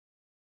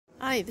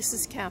Hi, this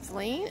is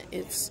Kathleen.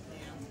 It's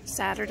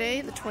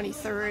Saturday, the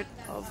 23rd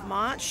of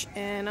March,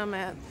 and I'm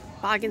at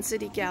Bargain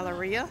City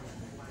Galleria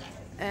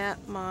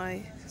at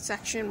my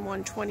section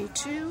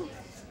 122,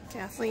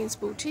 Kathleen's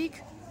Boutique.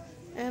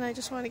 And I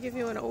just want to give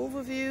you an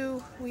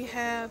overview. We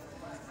have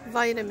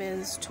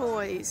vitamins,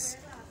 toys,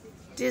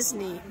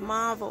 Disney,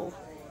 Marvel,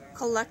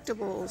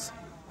 collectibles,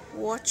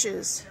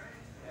 watches,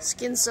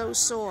 Skin So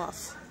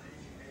Soft,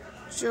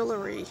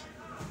 jewelry.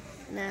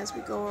 And as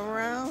we go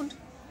around,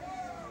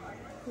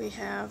 we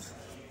have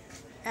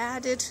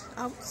added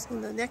out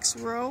in the next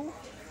row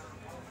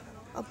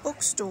a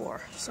bookstore.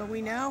 So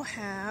we now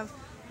have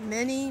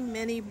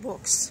many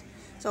books.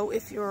 So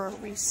if you're a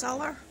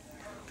reseller,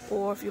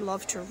 or if you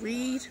love to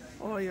read,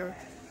 or you're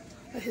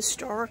a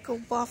historical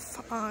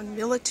buff on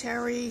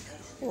military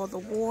or the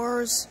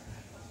wars,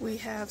 we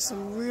have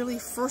some really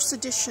first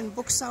edition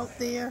books out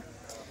there.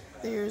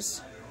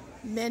 There's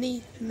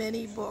many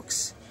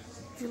books.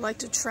 If you like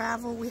to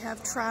travel, we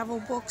have travel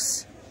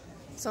books.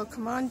 So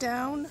come on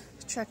down,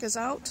 check us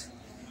out.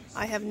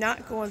 I have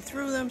not gone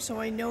through them,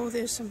 so I know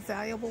there's some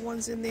valuable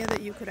ones in there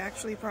that you could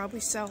actually probably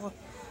sell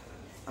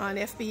on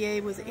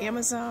FBA with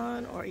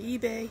Amazon or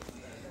eBay.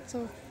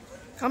 So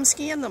come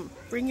scan them.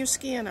 Bring your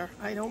scanner.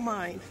 I don't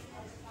mind.